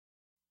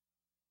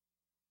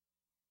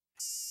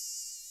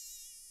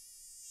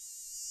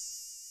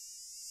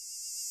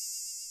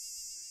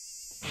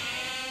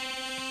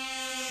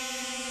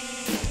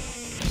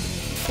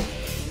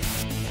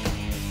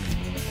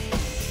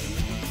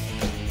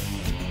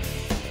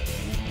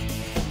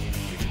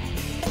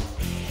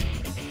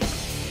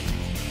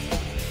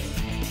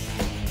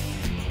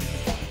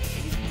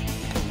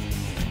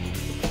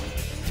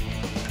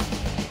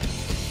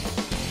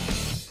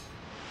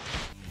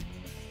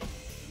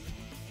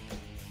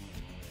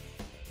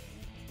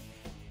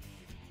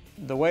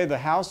The way the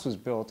house was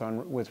built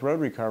with road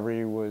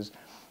recovery was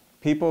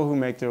people who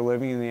make their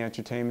living in the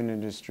entertainment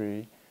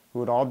industry, who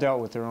had all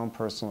dealt with their own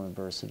personal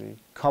adversity,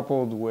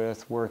 coupled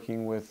with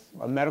working with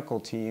a medical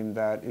team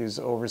that is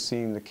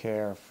overseeing the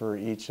care for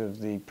each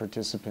of the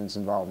participants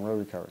involved in road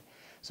recovery.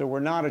 So we're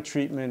not a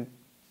treatment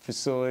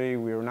facility,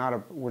 we're not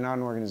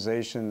an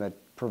organization that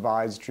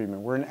provides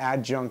treatment. We're an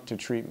adjunct to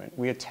treatment.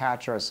 We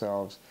attach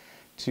ourselves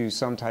to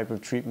some type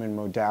of treatment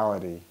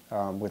modality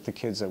with the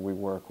kids that we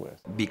work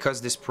with.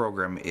 Because this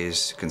program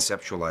is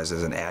conceptualized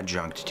as an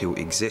adjunct to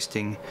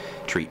existing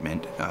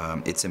treatment,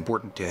 it's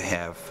important to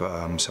have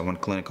someone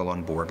clinical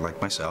on board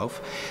like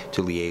myself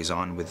to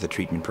liaison with the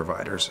treatment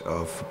providers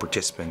of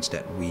participants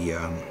that we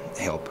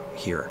help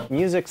here.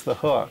 Music's the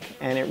hook,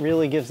 and it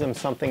really gives them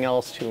something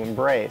else to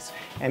embrace.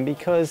 And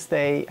because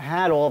they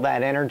had all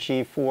that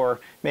energy for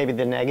maybe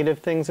the negative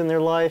things in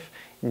their life,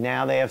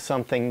 now they have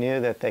something new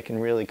that they can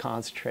really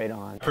concentrate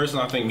on.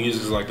 Personally, I think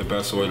music is like the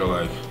best way to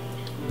like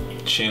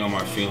channel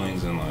my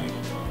feelings and like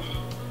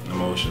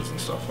emotions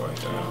and stuff like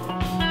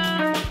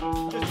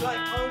that. Just like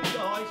home to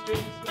high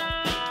streets.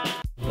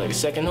 Like a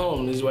second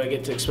home. This is where I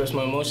get to express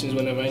my emotions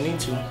whenever I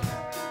need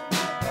to.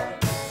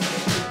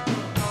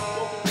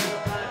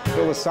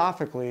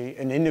 Philosophically,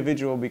 an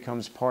individual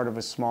becomes part of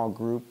a small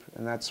group,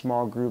 and that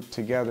small group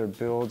together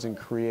builds and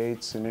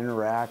creates and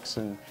interacts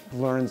and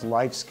learns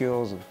life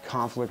skills of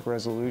conflict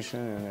resolution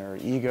and their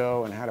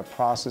ego and how to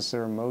process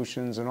their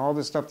emotions and all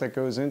the stuff that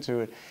goes into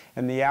it.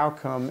 And the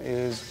outcome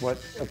is what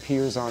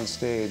appears on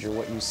stage or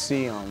what you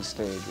see on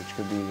stage, which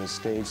could be the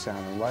stage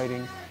sound and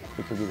lighting,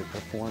 it could be the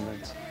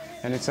performance.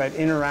 And it's that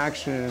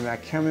interaction and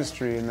that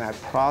chemistry and that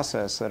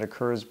process that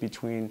occurs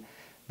between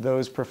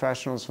those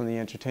professionals from the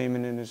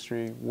entertainment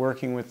industry,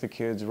 working with the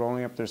kids,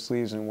 rolling up their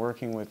sleeves and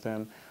working with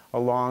them,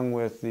 along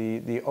with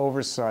the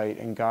oversight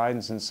and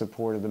guidance and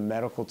support of the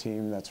medical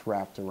team that's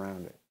wrapped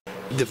around it.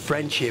 The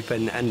friendship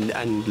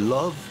and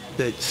love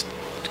that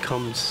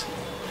comes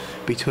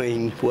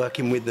between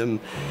working with them,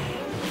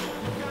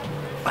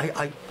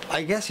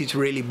 I guess it's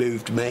really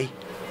moved me,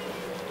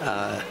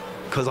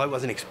 because I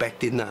wasn't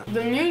expecting that.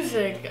 The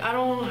music, I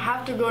don't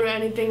have to go to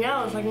anything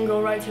else, I can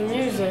go right to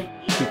music.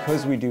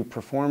 Because we do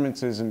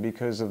performances and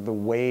because of the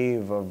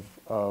wave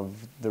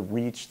of the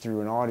reach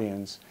through an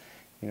audience,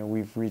 you know,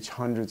 we've reached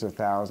hundreds of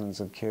thousands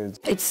of kids.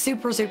 It's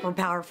super, super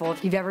powerful.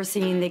 If you've ever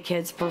seen the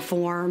kids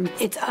perform,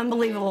 it's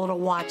unbelievable to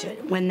watch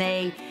it. When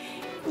they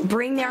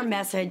bring their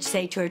message,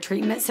 say, to a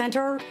treatment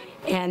center,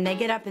 and they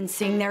get up and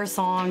sing their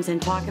songs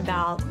and talk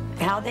about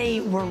how they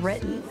were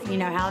written, you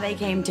know, how they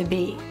came to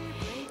be.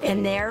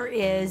 And there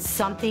is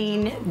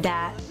something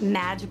that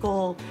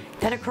magical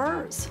that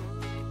occurs.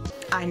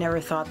 I never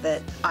thought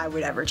that I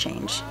would ever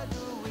change.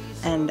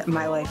 And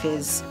my life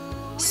is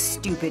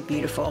stupid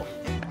beautiful.